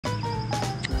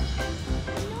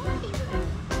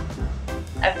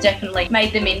I've definitely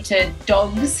made them into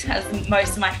dogs, as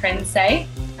most of my friends say.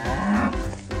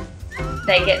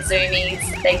 They get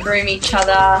zoomies, they groom each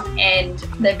other, and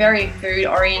they're very food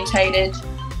orientated.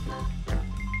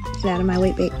 Get out of my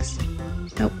wheat bix.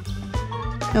 Nope.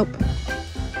 Nope.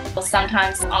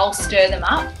 Sometimes I'll stir them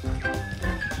up.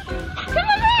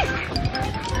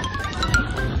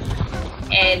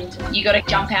 And you got to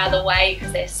jump out of the way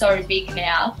because they're so big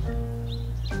now.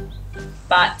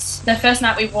 But the first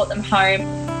night we brought them home,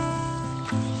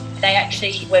 they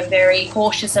actually were very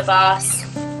cautious of us.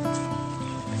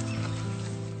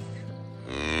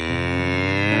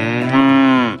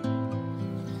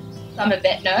 I'm a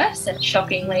vet nurse, and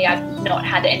shockingly I've not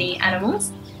had any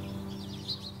animals.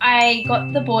 I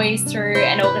got the boys through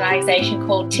an organisation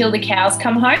called Till the Cows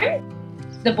Come Home.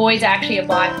 The boys are actually a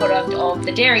byproduct of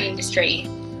the dairy industry.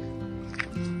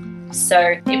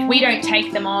 So if we don't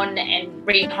take them on and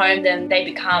rehome them, they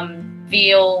become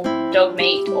veal, dog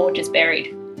meat, or just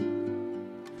buried.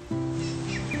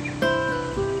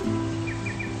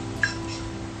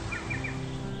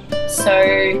 So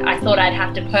I thought I'd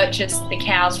have to purchase the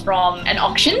cows from an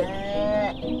auction.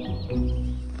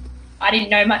 I didn't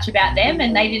know much about them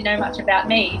and they didn't know much about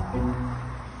me.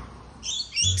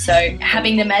 So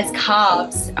having them as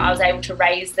calves, I was able to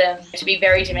raise them to be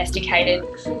very domesticated.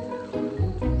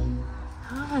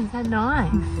 Oh, is that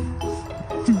nice?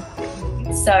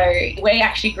 So we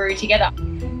actually grew together.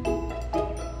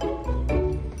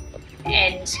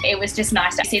 And it was just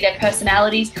nice to see their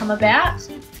personalities come about.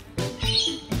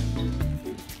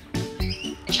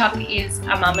 Chuck is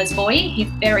a mama's boy. He's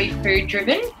very food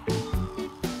driven.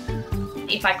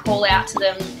 If I call out to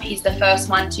them, he's the first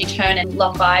one to turn and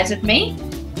lock eyes with me.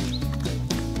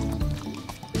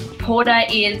 Porter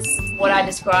is what I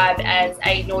describe as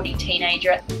a naughty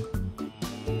teenager.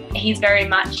 He's very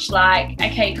much like,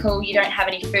 okay, cool, you don't have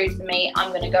any food for me,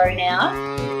 I'm going to go now.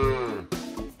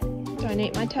 Don't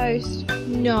eat my toast.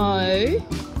 No,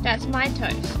 that's my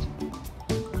toast.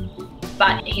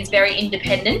 But he's very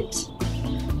independent.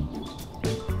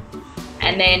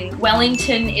 And then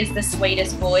Wellington is the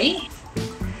sweetest boy.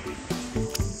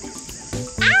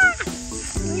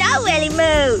 No, Ellie,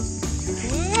 move!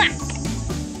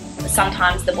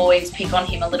 Sometimes the boys pick on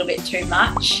him a little bit too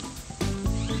much.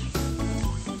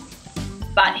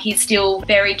 But he's still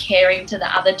very caring to the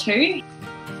other two.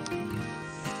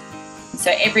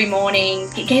 So every morning,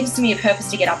 it gives me a purpose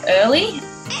to get up early.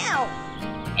 Ow!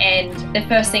 And the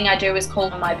first thing I do is call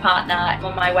my partner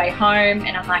on my way home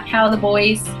and I'm like, how are the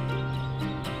boys?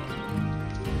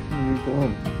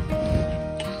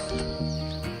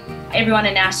 Everyone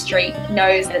in our street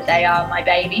knows that they are my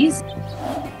babies.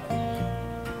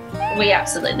 We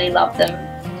absolutely love them.